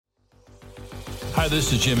Hi,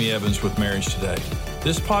 this is Jimmy Evans with Marriage Today.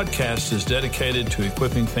 This podcast is dedicated to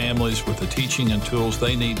equipping families with the teaching and tools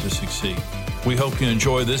they need to succeed. We hope you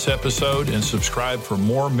enjoy this episode and subscribe for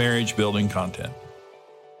more marriage building content.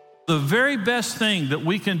 The very best thing that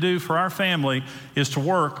we can do for our family is to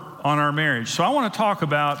work on our marriage. So I want to talk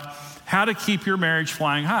about how to keep your marriage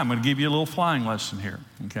flying high. I'm going to give you a little flying lesson here,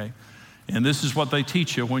 okay? And this is what they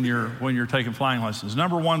teach you when you're taking flying lessons.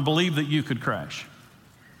 Number one, believe that you could crash.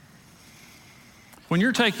 When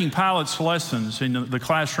you're taking pilot's lessons in the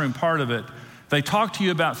classroom part of it, they talk to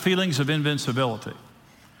you about feelings of invincibility.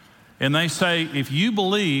 And they say, if you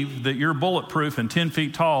believe that you're bulletproof and 10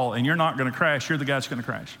 feet tall and you're not going to crash, you're the guy that's going to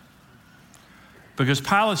crash. Because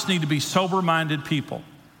pilots need to be sober-minded people.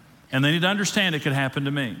 And they need to understand it could happen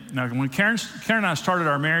to me. Now, when Karen and I started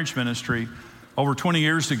our marriage ministry over 20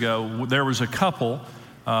 years ago, there was a couple,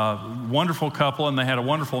 wonderful couple, and they had a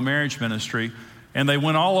wonderful marriage ministry. And they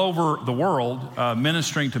went all over the world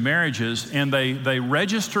ministering to marriages, and they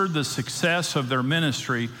registered the success of their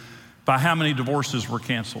ministry by how many divorces were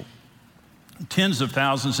canceled. Tens of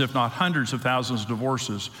thousands, if not hundreds of thousands of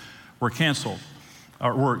divorces were canceled.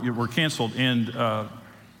 And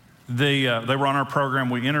they were on our program.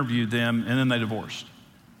 We interviewed them, and then they divorced.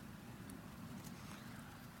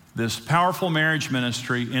 This powerful marriage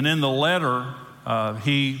ministry, and in the letter,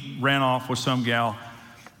 he ran off with some gal.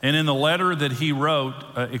 And in the letter that he wrote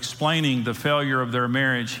explaining the failure of their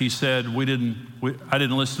marriage, he said, I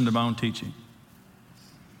didn't listen to my own teaching.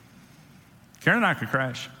 Karen and I could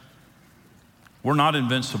crash. We're not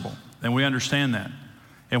invincible, and we understand that.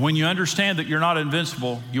 And when you understand that you're not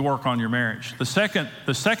invincible, you work on your marriage. The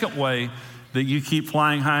second way that you keep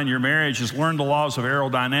flying high in your marriage is learn the laws of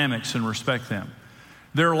aerodynamics and respect them.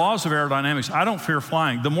 There are laws of aerodynamics. I don't fear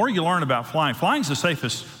flying. The more you learn about flying is the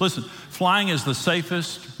safest. Listen, flying is the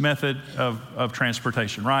safest method of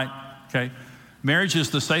transportation, right? Okay. Marriage is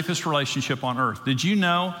the safest relationship on earth. Did you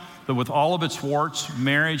know that with all of its warts,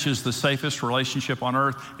 marriage is the safest relationship on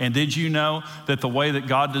earth? And did you know that the way that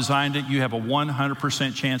God designed it, you have a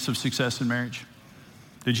 100% chance of success in marriage?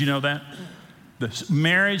 Did you know that?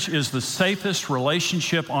 Marriage is the safest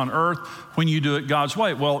relationship on earth when you do it God's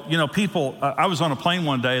way. Well, you know, people, I was on a plane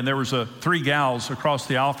one day and there was three gals across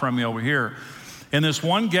the aisle from me over here. And this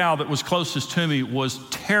one gal that was closest to me was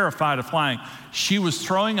terrified of flying. She was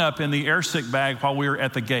throwing up in the air sick bag while we were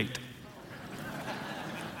at the gate.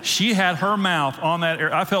 She had her mouth on that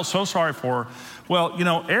air. I felt so sorry for her. Well, you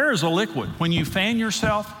know, air is a liquid. When you fan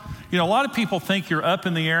yourself, you know, a lot of people think you're up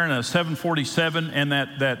in the air in a 747 and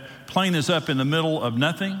that plane is up in the middle of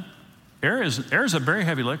nothing. Air is a very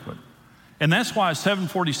heavy liquid. And that's why a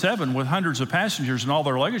 747 with hundreds of passengers and all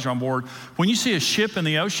their luggage on board, when you see a ship in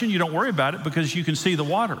the ocean, you don't worry about it because you can see the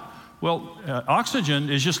water. Well, oxygen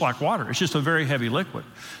is just like water. It's just a very heavy liquid.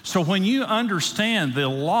 So when you understand the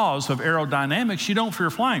laws of aerodynamics, you don't fear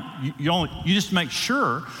flying. You just make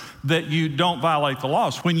sure that you don't violate the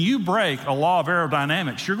laws. When you break a law of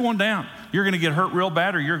aerodynamics, you're going down. You're going to get hurt real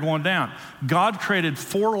bad or you're going down. God created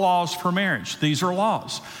 4 laws for marriage. These are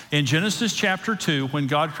laws. In Genesis chapter 2, when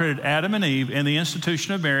God created Adam and Eve and the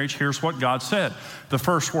institution of marriage, here's what God said. The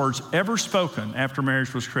first words ever spoken after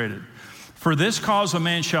marriage was created. For this cause a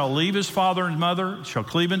man shall leave his father and mother, shall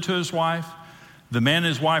cleave unto his wife. The man and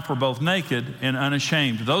his wife were both naked and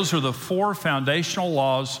unashamed. Those are the 4 foundational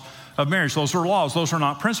laws of marriage. Those are laws. Those are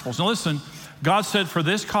not principles. Now listen, God said, for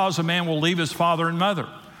this cause a man will leave his father and mother.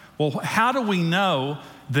 Well, how do we know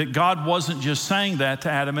that God wasn't just saying that to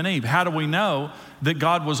Adam and Eve? How do we know that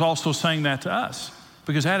God was also saying that to us?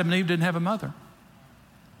 Because Adam and Eve didn't have a mother.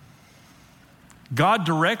 God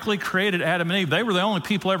directly created Adam and Eve. They were the only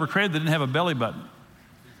people ever created that didn't have a belly button.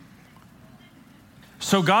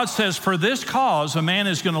 So God says, for this cause, a man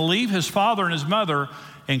is going to leave his father and his mother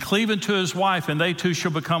and cleave unto his wife, and they two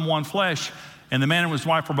shall become one flesh. And the man and his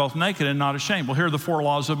wife were both naked and not ashamed. Well, here are the 4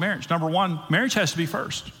 laws of marriage. Number 1, marriage has to be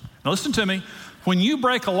first. Now listen to me. When you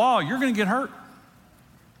break a law, you're going to get hurt.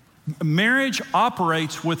 Marriage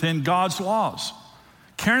operates within God's laws.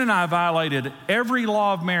 Karen and I violated every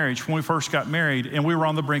law of marriage when we first got married, and we were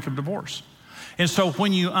on the brink of divorce. And so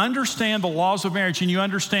when you understand the laws of marriage and you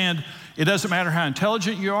understand it doesn't matter how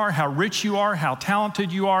intelligent you are, how rich you are, how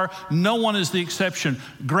talented you are, no one is the exception.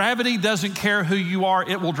 Gravity doesn't care who you are,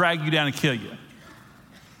 it will drag you down and kill you.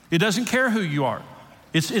 It doesn't care who you are.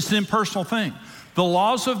 It's an impersonal thing. The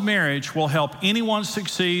laws of marriage will help anyone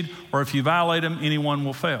succeed, or if you violate them, anyone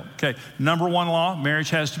will fail. Okay, number 1 law, marriage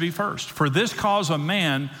has to be first. For this cause, a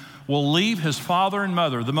man will leave his father and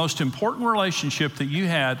mother. The most important relationship that you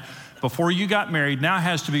had before you got married now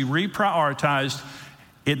has to be reprioritized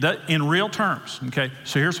in real terms. Okay,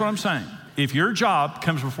 so here's what I'm saying. if your job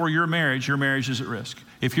comes before your marriage is at risk.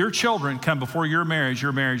 If your children come before your marriage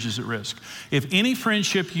is at risk. If any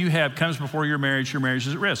friendship you have comes before your marriage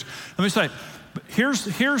is at risk. Let me say,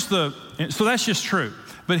 so that's just true.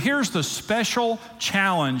 But here's the special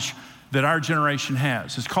challenge that our generation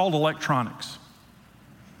has. It's called electronics.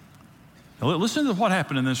 Now, listen to what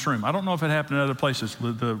happened in this room. I don't know if it happened in other places,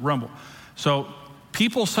 the rumble. So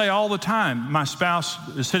people say all the time, my spouse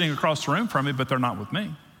is sitting across the room from me, but they're not with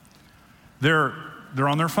me. They're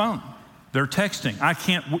on their phone. They're texting.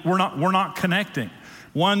 We're not connecting.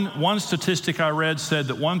 One statistic I read said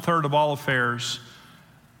that 1/3 of all affairs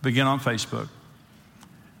begin on Facebook.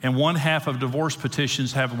 And 1/2 of divorce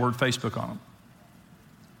petitions have the word Facebook on them.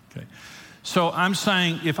 Okay. So I'm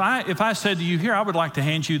saying, if I said to you, here, I would like to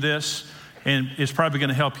hand you this, and it's probably going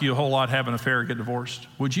to help you a whole lot have an affair or get divorced,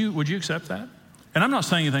 would you accept that? And I'm not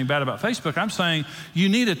saying anything bad about Facebook. I'm saying you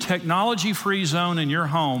need a technology-free zone in your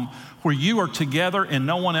home where you are together and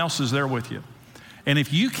no one else is there with you. And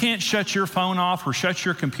if you can't shut your phone off or shut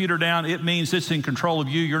your computer down, it means it's in control of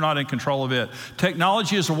you. You're not in control of it.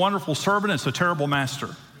 Technology is a wonderful servant. It's a terrible master.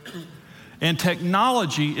 And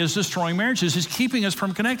technology is destroying marriages. It's keeping us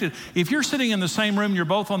from connected. If you're sitting in the same room, you're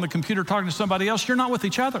both on the computer talking to somebody else, you're not with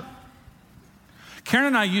each other. Karen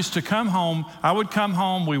and I used to come home. I would come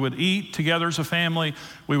home. We would eat together as a family.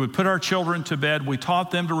 We would put our children to bed. We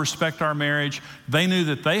taught them to respect our marriage. They knew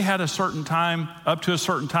that they had a certain time, up to a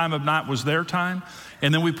certain time of night was their time.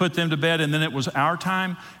 And then we put them to bed, and then it was our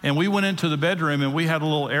time. And we went into the bedroom, and we had a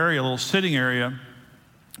little sitting area.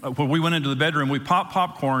 When we went into the bedroom, we popped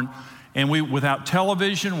popcorn, and we, without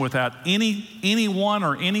television, without anyone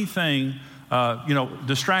or anything,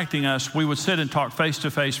 distracting us, we would sit and talk face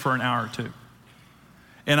to face for an hour or two.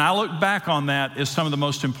 And I look back on that as some of the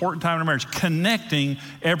most important time in our marriage, connecting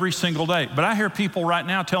every single day. But I hear people right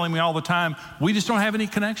now telling me all the time, we just don't have any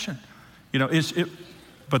connection.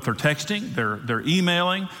 But they're texting, they're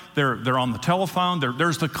emailing, they're on the telephone.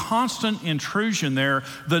 There's the constant intrusion there.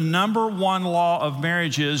 The number one law of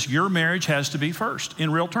marriage is your marriage has to be first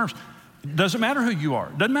in real terms. It doesn't matter who you are.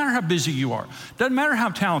 It doesn't matter how busy you are. It doesn't matter how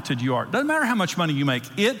talented you are. It doesn't matter how much money you make.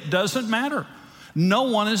 It doesn't matter. No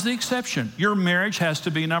one is the exception. Your marriage has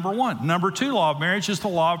to be number one. Number two law of marriage is the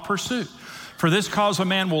law of pursuit. For this cause a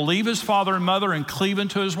man will leave his father and mother and cleave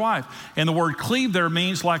unto his wife. And the word cleave there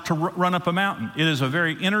means like to run up a mountain. It is a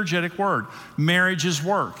very energetic word. Marriage is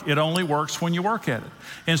work. It only works when you work at it.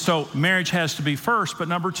 And so marriage has to be first, but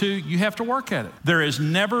number two, you have to work at it. There has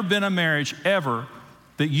never been a marriage ever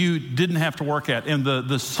that you didn't have to work at. And the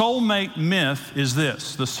soulmate myth is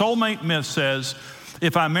this. The soulmate myth says,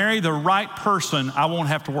 if I marry the right person, I won't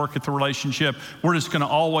have to work at the relationship. We're just going to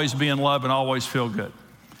always be in love and always feel good.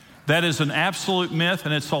 That is an absolute myth,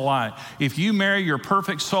 and it's a lie. If you marry your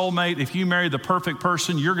perfect soulmate, if you marry the perfect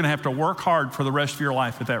person, you're going to have to work hard for the rest of your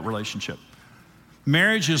life at that relationship.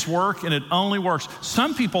 Marriage is work, and it only works.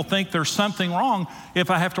 Some people think there's something wrong if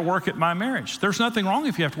I have to work at my marriage. There's nothing wrong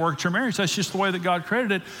if you have to work at your marriage. That's just the way that God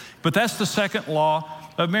created it. But that's the second law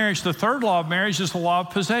of marriage. The third law of marriage is the law of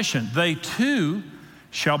possession. They too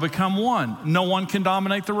shall become one. No one can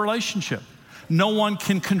dominate the relationship. No one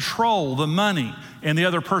can control the money, and the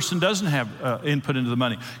other person doesn't have input into the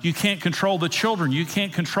money. You can't control the children. You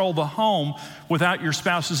can't control the home without your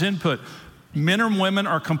spouse's input. Men and women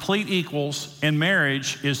are complete equals, and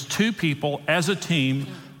marriage is two people as a team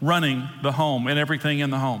running the home and everything in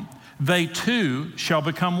the home. They too shall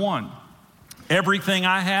become one. Everything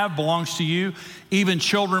I have belongs to you, even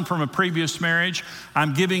children from a previous marriage.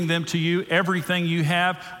 I'm giving them to you. Everything you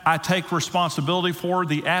have, I take responsibility for,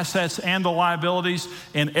 the assets and the liabilities,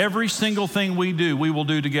 and every single thing we do, we will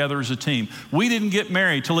do together as a team. We didn't get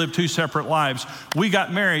married to live two separate lives. We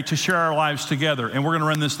got married to share our lives together, and we're going to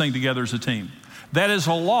run this thing together as a team. That is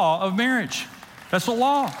a law of marriage. That's a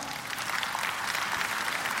law.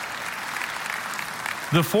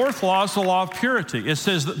 The fourth law is the law of purity. It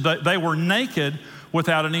says that they were naked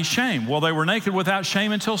without any shame. Well, they were naked without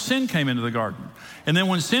shame until sin came into the garden. And then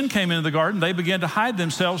when sin came into the garden, they began to hide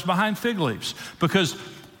themselves behind fig leaves. Because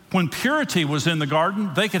when purity was in the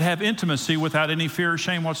garden, they could have intimacy without any fear or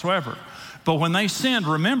shame whatsoever. But when they sinned,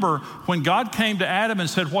 remember, when God came to Adam and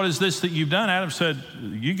said, "What is this that you've done?" Adam said,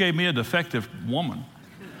 "You gave me a defective woman.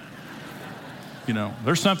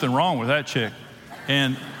 There's something wrong with that chick."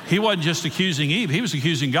 And he wasn't just accusing Eve, he was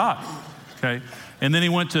accusing God, okay? And then he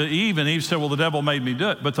went to Eve, and Eve said, "Well, the devil made me do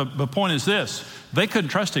it." But the point is this, they couldn't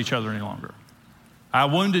trust each other any longer. I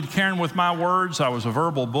wounded Karen with my words. I was a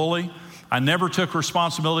verbal bully. I never took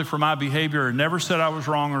responsibility for my behavior and never said I was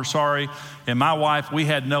wrong or sorry. And my wife, we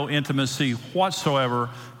had no intimacy whatsoever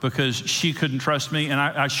because she couldn't trust me, and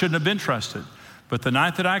I shouldn't have been trusted. But the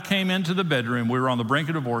night that I came into the bedroom, we were on the brink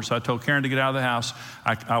of divorce. I told Karen to get out of the house.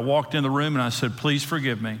 I walked in the room and I said, please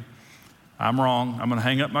forgive me. I'm wrong. I'm going to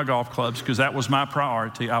hang up my golf clubs because that was my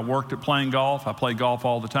priority. I worked at playing golf. I played golf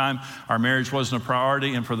all the time. Our marriage wasn't a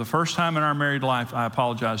priority. And for the first time in our married life, I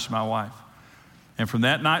apologized to my wife. And from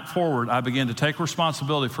that night forward, I began to take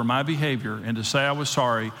responsibility for my behavior and to say I was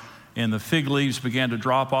sorry. And the fig leaves began to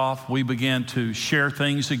drop off. We began to share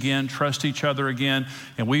things again, trust each other again,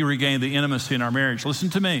 and we regained the intimacy in our marriage. Listen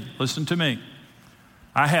to me.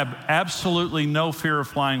 I have absolutely no fear of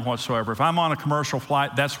flying whatsoever. If I'm on a commercial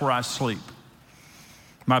flight, that's where I sleep.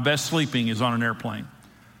 My best sleeping is on an airplane.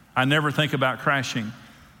 I never think about crashing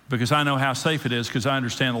because I know how safe it is because I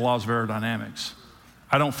understand the laws of aerodynamics.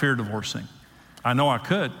 I don't fear divorcing. I know I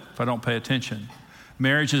could if I don't pay attention.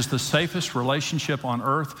 Marriage is the safest relationship on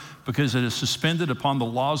earth because it is suspended upon the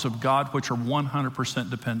laws of God, which are 100%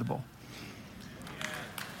 dependable.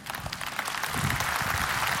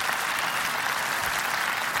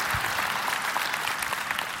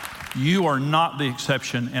 You are not the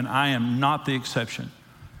exception, and I am not the exception.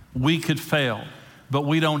 We could fail, but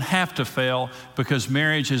we don't have to fail because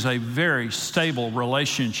marriage is a very stable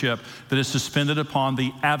relationship that is suspended upon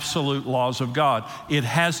the absolute laws of God. It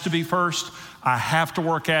has to be first. I have to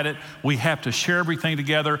work at it. We have to share everything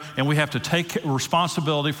together, and we have to take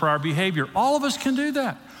responsibility for our behavior. All of us can do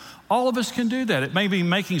that. All of us can do that. It may be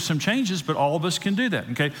making some changes, but all of us can do that,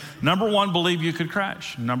 okay? Number one, believe you could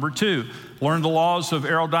crash. Number two, learn the laws of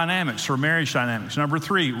aerodynamics or marriage dynamics. Number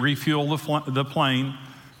three, refuel the plane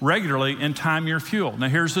regularly and time your fuel. Now,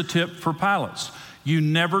 here's the tip for pilots. You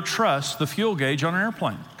never trust the fuel gauge on an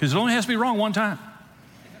airplane because it only has to be wrong one time.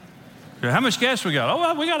 How much gas we got? Oh,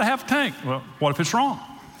 well, we got a half tank. Well, what if it's wrong?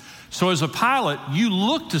 So as a pilot, you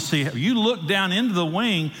look down into the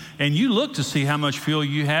wing and you look to see how much fuel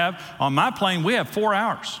you have. On my plane, we have 4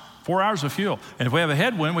 hours of fuel. And if we have a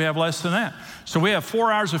headwind, we have less than that. So we have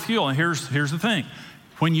 4 hours of fuel. And here's the thing.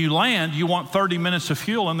 When you land, you want 30 minutes of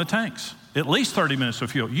fuel in the tanks, at least 30 minutes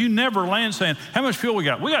of fuel. You never land saying, how much fuel we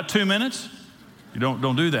got? We got 2 minutes. You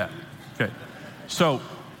don't do that. Okay. So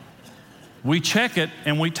we check it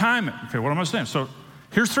and we time it. Okay, what am I saying? So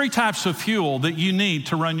here's 3 types of fuel that you need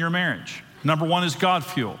to run your marriage. Number one is God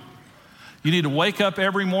fuel. You need to wake up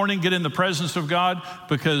every morning, get in the presence of God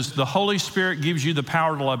because the Holy Spirit gives you the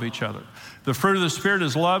power to love each other. The fruit of the Spirit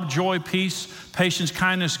is love, joy, peace, patience,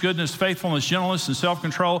 kindness, goodness, faithfulness, gentleness, and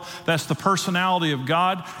self-control. That's the personality of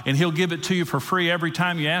God, and He'll give it to you for free every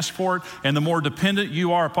time you ask for it. And the more dependent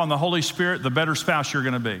you are upon the Holy Spirit, the better spouse you're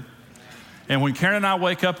going to be. And when Karen and I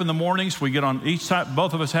wake up in the mornings, we get on each side,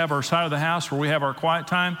 both of us have our side of the house where we have our quiet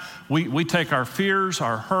time. We take our fears,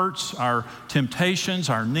 our hurts, our temptations,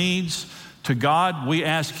 our needs to God. We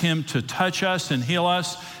ask Him to touch us and heal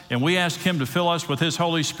us, and we ask Him to fill us with His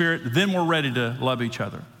Holy Spirit. Then we're ready to love each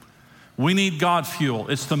other. We need God fuel.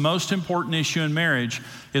 It's the most important issue in marriage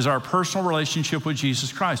is our personal relationship with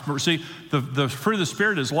Jesus Christ. But see, the fruit of the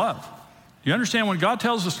Spirit is love. You understand when God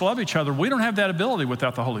tells us to love each other, we don't have that ability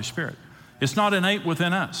without the Holy Spirit. It's not innate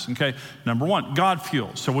within us, okay? Number one, God fuel,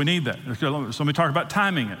 so we need that. So let me talk about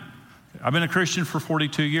timing it. I've been a Christian for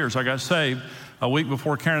 42 years. I got saved a week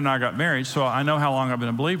before Karen and I got married, so I know how long I've been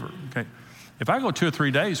a believer, okay? If I go 2 or 3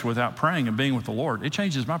 days without praying and being with the Lord, it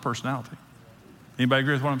changes my personality. Anybody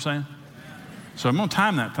agree with what I'm saying? So I'm gonna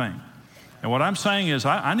time that thing. And what I'm saying is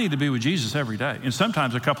I need to be with Jesus every day, and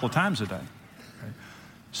sometimes a couple of times a day. Okay?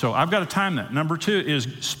 So I've got to time that. Number 2 is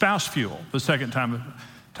spouse fuel, the second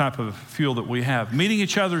type of fuel that we have. Meeting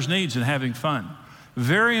each other's needs and having fun.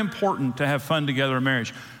 Very important to have fun together in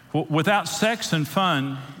marriage. Without sex and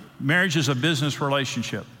fun, marriage is a business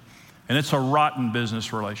relationship, and it's a rotten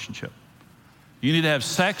business relationship. You need to have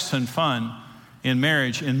sex and fun in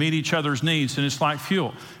marriage and meet each other's needs, and it's like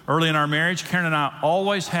fuel. Early in our marriage, Karen and I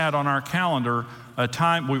always had on our calendar a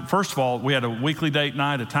time. First of all, we had a weekly date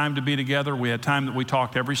night, a time to be together. We had time that we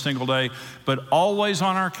talked every single day, but always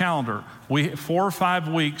on our calendar, 4 or 5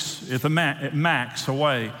 weeks at max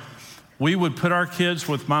away, we would put our kids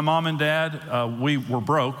with my mom and dad. We were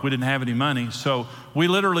broke. We didn't have any money. So we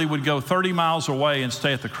literally would go 30 miles away and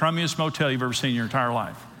stay at the crummiest motel you've ever seen in your entire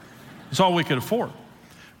life. It's all we could afford.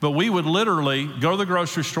 But we would literally go to the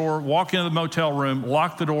grocery store, walk into the motel room,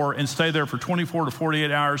 lock the door, and stay there for 24 to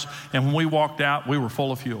 48 hours. And when we walked out, we were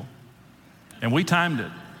full of fuel. And we timed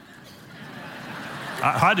it.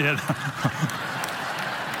 I did.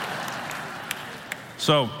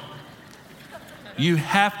 So you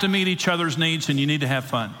have to meet each other's needs, and you need to have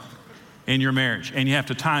fun in your marriage, and you have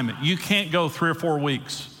to time it. You can't go 3 or 4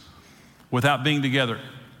 weeks without being together.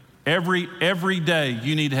 Every day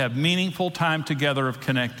you need to have meaningful time together of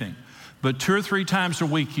connecting. But 2 or 3 times a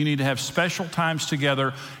week, you need to have special times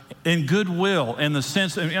together in goodwill, in the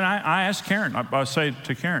sense, and I asked Karen, I say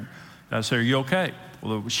to Karen, I say, are you okay?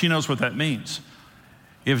 Well, she knows what that means.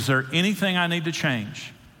 Is there anything I need to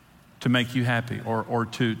change to make you happy or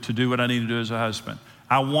to do what I need to do as a husband?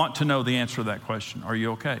 I want to know the answer to that question. Are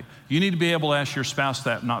you okay? You need to be able to ask your spouse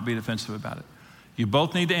that and not be defensive about it. You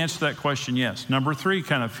both need to answer that question, yes. Number 3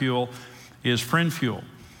 kind of fuel is friend fuel.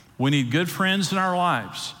 We need good friends in our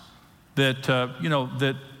lives that,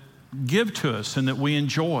 that give to us and that we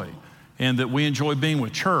enjoy, and that we enjoy being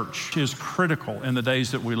with. Church is critical in the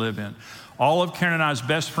days that we live in. All of Karen and I's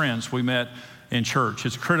best friends we met in church.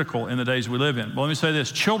 It's critical in the days we live in. But let me say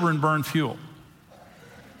this, children burn fuel.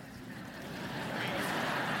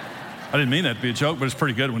 I didn't mean that to be a joke, but it's a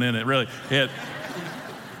pretty good one, isn't it? Really.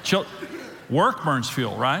 Work burns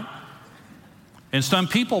fuel, right? And some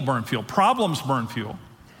people burn fuel. Problems burn fuel.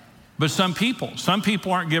 But some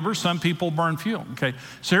people aren't givers, some people burn fuel, okay?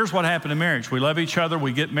 So here's what happened in marriage. We love each other,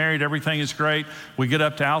 we get married, everything is great. We get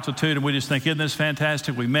up to altitude and we just think, isn't this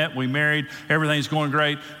fantastic? We met, we married, everything's going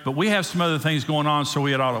great. But we have some other things going on, so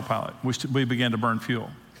we had autopilot. We began to burn fuel.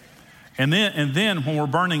 And then when we're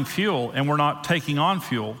burning fuel and we're not taking on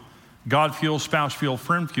fuel, God fuel, spouse fuel,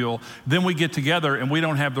 friend fuel, then we get together and we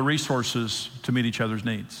don't have the resources to meet each other's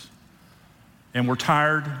needs. And we're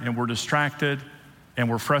tired and we're distracted and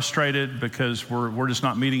we're frustrated because we're just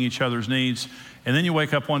not meeting each other's needs. And then you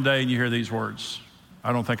wake up one day and you hear these words,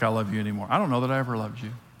 I don't think I love you anymore. I don't know that I ever loved you.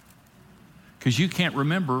 Because you can't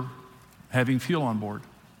remember having fuel on board.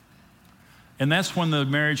 And that's when the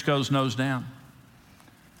marriage goes nose down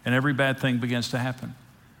and every bad thing begins to happen,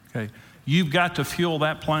 okay? You've got to fuel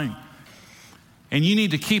that plane. And you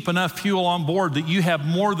need to keep enough fuel on board that you have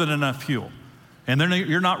more than enough fuel. And then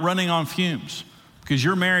you're not running on fumes, because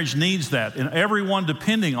your marriage needs that. And everyone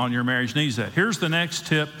depending on your marriage needs that. Here's the next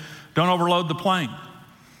tip. Don't overload the plane.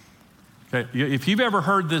 Okay. If you've ever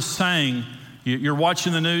heard this saying, you're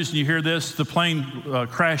watching the news and you hear this, the plane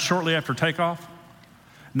crashed shortly after takeoff.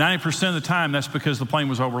 90% of the time, that's because the plane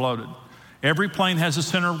was overloaded. Every plane has a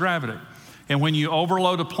center of gravity. And when you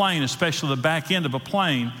overload a plane, especially the back end of a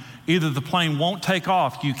plane, either the plane won't take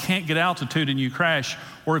off, you can't get altitude and you crash,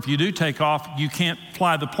 or if you do take off, you can't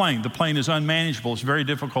fly the plane. The plane is unmanageable. It's very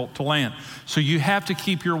difficult to land. So you have to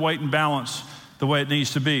keep your weight and balance the way it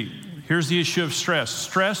needs to be. Here's the issue of stress.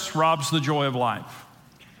 Stress robs the joy of life.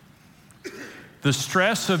 The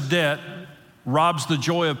stress of debt robs the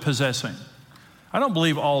joy of possessing. I don't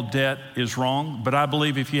believe all debt is wrong, but I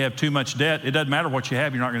believe if you have too much debt, it doesn't matter what you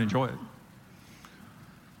have, you're not going to enjoy it.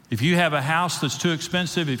 If you have a house that's too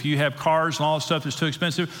expensive, if you have cars and all that stuff that's too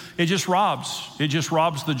expensive, it just robs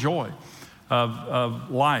the joy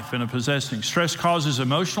of life and of possessing. Stress causes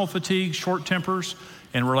emotional fatigue, short tempers,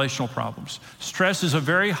 and relational problems. Stress is a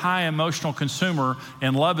very high emotional consumer,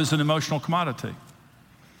 and love is an emotional commodity.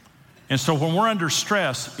 And so when we're under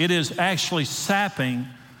stress, it is actually sapping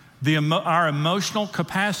our emotional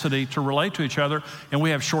capacity to relate to each other, and we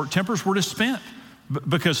have short tempers. We're just spent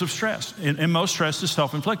because of stress. And most stress is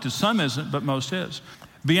self-inflicted. Some isn't, but most is.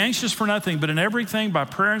 Be anxious for nothing, but in everything by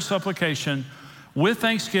prayer and supplication, with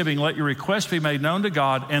thanksgiving, let your requests be made known to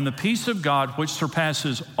God, and the peace of God, which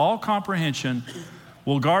surpasses all comprehension,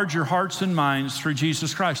 will guard your hearts and minds through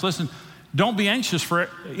Jesus Christ. Listen, don't be anxious for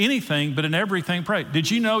anything, but in everything pray. Did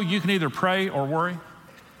you know you can either pray or worry?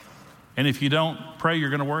 And if you don't pray, you're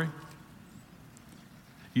going to worry?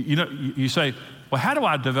 You say, well, how do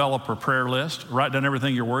I develop a prayer list? Write down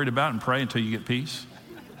everything you're worried about and pray until you get peace.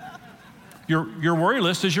 Your worry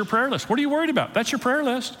list is your prayer list. What are you worried about? That's your prayer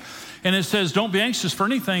list. And it says, don't be anxious for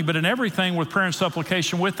anything, but in everything with prayer and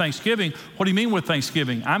supplication with thanksgiving. What do you mean with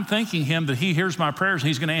thanksgiving? I'm thanking him that he hears my prayers and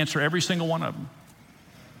he's going to answer every single one of them.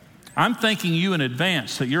 I'm thanking you in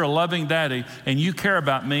advance that you're a loving daddy and you care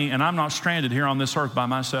about me and I'm not stranded here on this earth by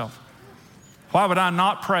myself. Why would I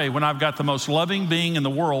not pray when I've got the most loving being in the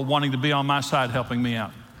world wanting to be on my side helping me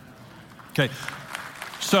out? Okay,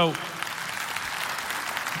 so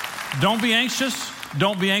don't be anxious.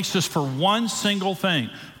 Don't be anxious for one single thing,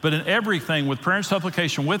 but in everything with prayer and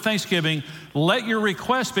supplication, with thanksgiving, let your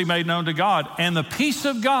requests be made known to God, and the peace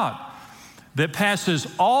of God that passes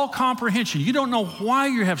all comprehension, you don't know why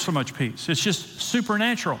you have so much peace, it's just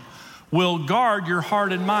supernatural, will guard your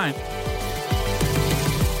heart and mind.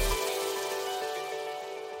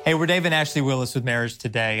 Hey, we're Dave and Ashley Willis with Marriage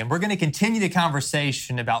Today, and we're going to continue the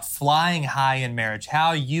conversation about flying high in marriage,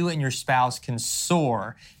 how you and your spouse can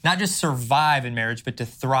soar, not just survive in marriage, but to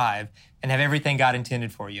thrive and have everything God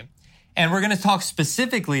intended for you. And we're going to talk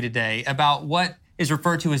specifically today about what is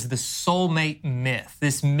referred to as the soulmate myth,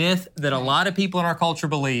 this myth that a lot of people in our culture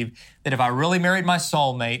believe that if I really married my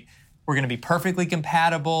soulmate, we're going to be perfectly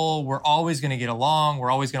compatible. We're always going to get along.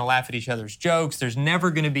 We're always going to laugh at each other's jokes. There's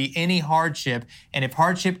never going to be any hardship. And if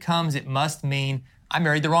hardship comes, it must mean I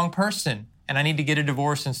married the wrong person and I need to get a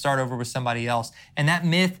divorce and start over with somebody else. And that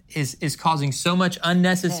myth is causing so much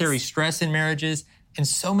unnecessary stress in marriages and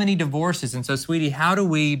so many divorces. And so, sweetie, how do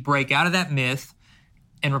we break out of that myth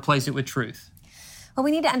and replace it with truth? Well,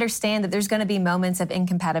 we need to understand that there's going to be moments of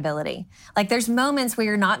incompatibility. Like there's moments where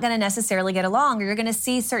you're not going to necessarily get along or you're going to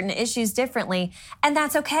see certain issues differently, and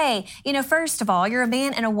that's okay. First of all, you're a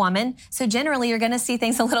man and a woman, so generally you're going to see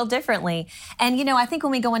things a little differently. And, I think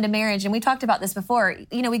when we go into marriage, and we talked about this before,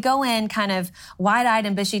 we go in kind of wide-eyed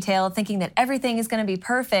and bushy-tailed thinking that everything is going to be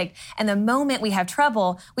perfect, and the moment we have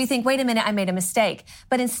trouble, we think, wait a minute, I made a mistake.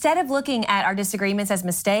 But instead of looking at our disagreements as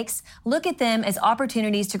mistakes, look at them as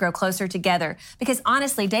opportunities to grow closer together. Because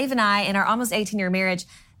honestly, Dave and I, in our almost 18-year marriage,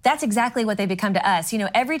 that's exactly what they become to us.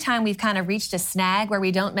 Every time we've kind of reached a snag where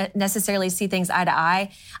we don't necessarily see things eye to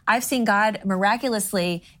eye, I've seen God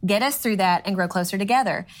miraculously get us through that and grow closer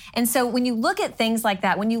together. And so when you look at things like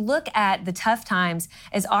that, when you look at the tough times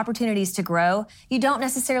as opportunities to grow, you don't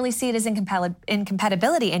necessarily see it as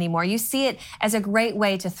incompatibility anymore. You see it as a great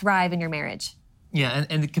way to thrive in your marriage. Yeah,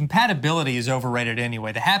 and the compatibility is overrated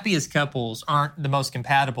anyway. The happiest couples aren't the most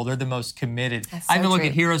compatible. They're the most committed. I even look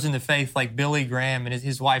at heroes in the faith like Billy Graham and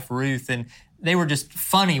his wife Ruth, and they were just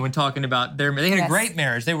funny when talking about they had a great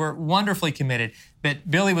marriage. They were wonderfully committed.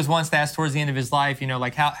 But Billy was once asked towards the end of his life,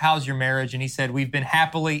 how's your marriage? And he said, we've been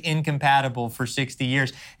happily incompatible for 60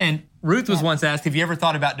 years. And Ruth was once asked, have you ever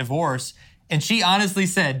thought about divorce? And she honestly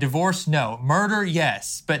said, divorce, no. Murder,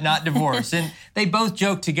 yes, but not divorce. And they both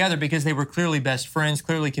joked together because they were clearly best friends,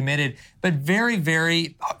 clearly committed, but very,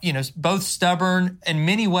 very, both stubborn, in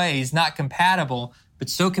many ways not compatible, but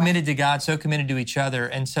so committed to God, so committed to each other.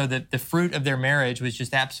 And so the fruit of their marriage was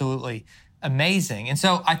just absolutely amazing. And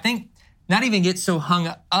so I think not even get so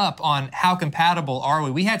hung up on how compatible are we.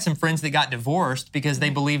 We had some friends that got divorced because they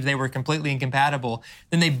believed they were completely incompatible.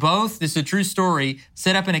 Then they both, this is a true story,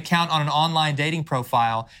 set up an account on an online dating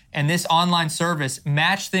profile, and this online service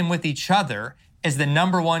matched them with each other as the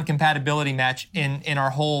number one compatibility match in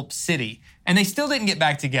our whole city. And they still didn't get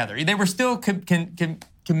back together. They were still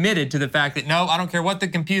committed to the fact that, no, I don't care what the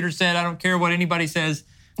computer said, I don't care what anybody says.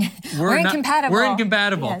 We're incompatible. We're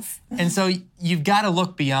incompatible. Yes. And so you've got to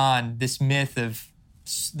look beyond this myth of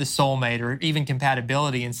the soulmate or even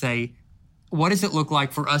compatibility and say, what does it look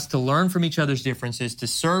like for us to learn from each other's differences, to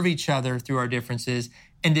serve each other through our differences,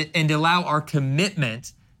 and to allow our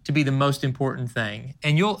commitment to be the most important thing?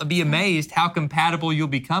 And you'll be amazed how compatible you'll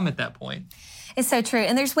become at that point. It's so true.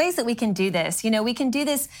 And there's ways that we can do this. We can do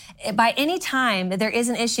this by any time that there is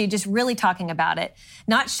an issue, just really talking about it,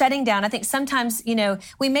 not shutting down. I think sometimes,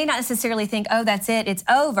 we may not necessarily think, oh, that's it, it's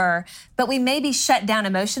over, but we may be shut down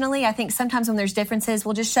emotionally. I think sometimes when there's differences,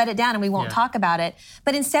 we'll just shut it down and we won't talk about it.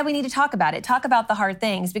 But instead, we need to talk about it, talk about the hard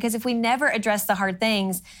things, because if we never address the hard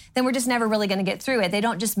things, then we're just never really going to get through it. They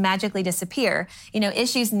don't just magically disappear.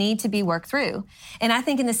 Issues need to be worked through. And I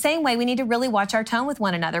think in the same way, we need to really watch our tone with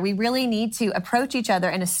one another. We really need to approach each other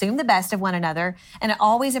and assume the best of one another and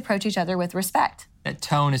always approach each other with respect. That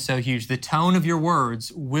tone is so huge. The tone of your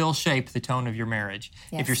words will shape the tone of your marriage.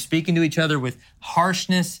 Yes. If you're speaking to each other with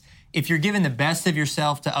harshness, if you're giving the best of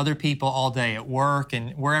yourself to other people all day at work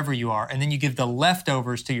and wherever you are, and then you give the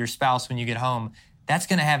leftovers to your spouse when you get home, that's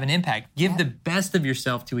going to have an impact. Give the best of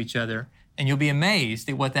yourself to each other, and you'll be amazed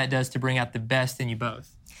at what that does to bring out the best in you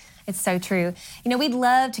both. It's so true. We'd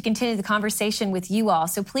love to continue the conversation with you all.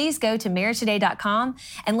 So please go to marriagetoday.com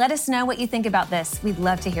and let us know what you think about this. We'd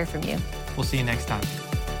love to hear from you. We'll see you next time.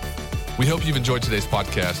 We hope you've enjoyed today's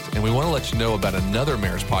podcast, and we want to let you know about another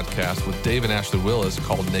marriage podcast with Dave and Ashley Willis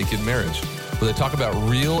called Naked Marriage, where they talk about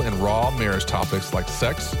real and raw marriage topics like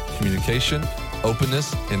sex, communication,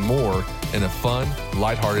 openness, and more in a fun,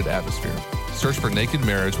 lighthearted atmosphere. Search for Naked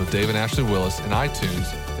Marriage with Dave and Ashley Willis in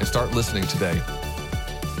iTunes and start listening today.